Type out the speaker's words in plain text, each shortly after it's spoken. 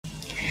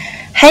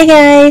Hi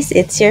guys,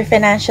 it's your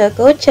financial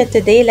coach and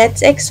today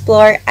let's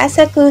explore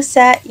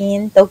Asakusa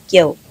in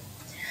Tokyo.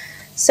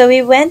 So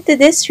we went to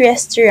this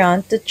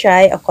restaurant to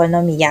try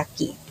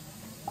okonomiyaki.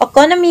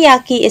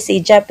 Okonomiyaki is a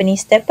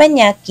Japanese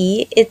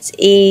teppanyaki. It's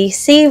a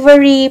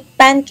savory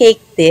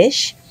pancake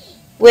dish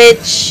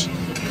which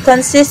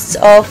consists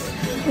of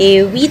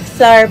a wheat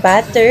flour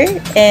batter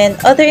and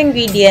other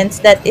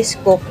ingredients that is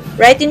cooked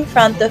right in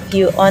front of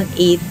you on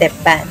a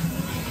teppan.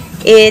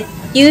 It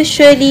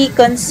usually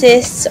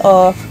consists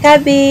of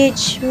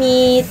cabbage,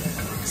 meat,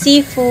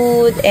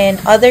 seafood, and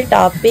other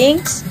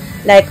toppings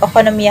like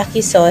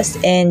okonomiyaki sauce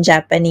and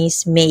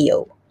Japanese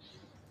mayo.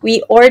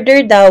 We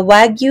ordered the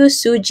Wagyu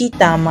Suji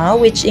Tama,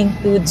 which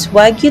includes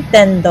Wagyu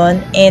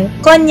tendon, and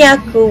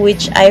Konnyaku,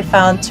 which I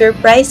found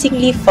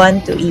surprisingly fun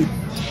to eat.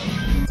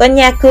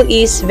 Konnyaku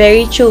is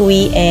very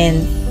chewy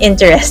and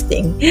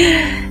interesting.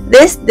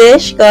 This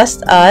dish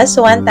cost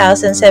us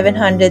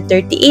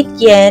 1,738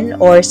 yen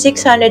or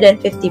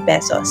 650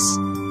 pesos.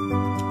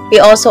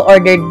 We also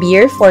ordered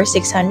beer for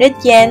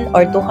 600 yen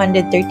or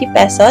 230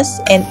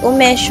 pesos and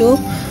umeshu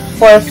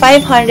for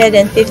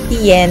 550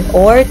 yen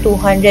or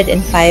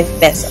 205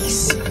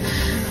 pesos.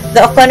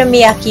 The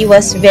okonomiyaki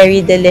was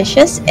very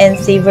delicious and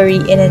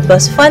savory, and it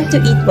was fun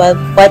to eat while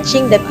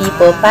watching the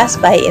people pass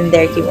by in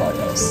their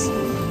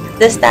kimonos.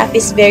 The staff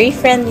is very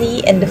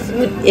friendly and the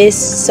food is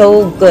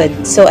so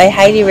good, so I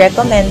highly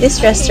recommend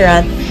this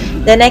restaurant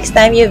the next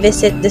time you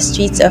visit the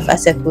streets of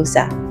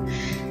Asakusa.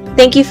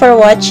 Thank you for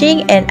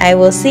watching and I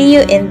will see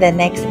you in the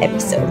next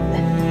episode.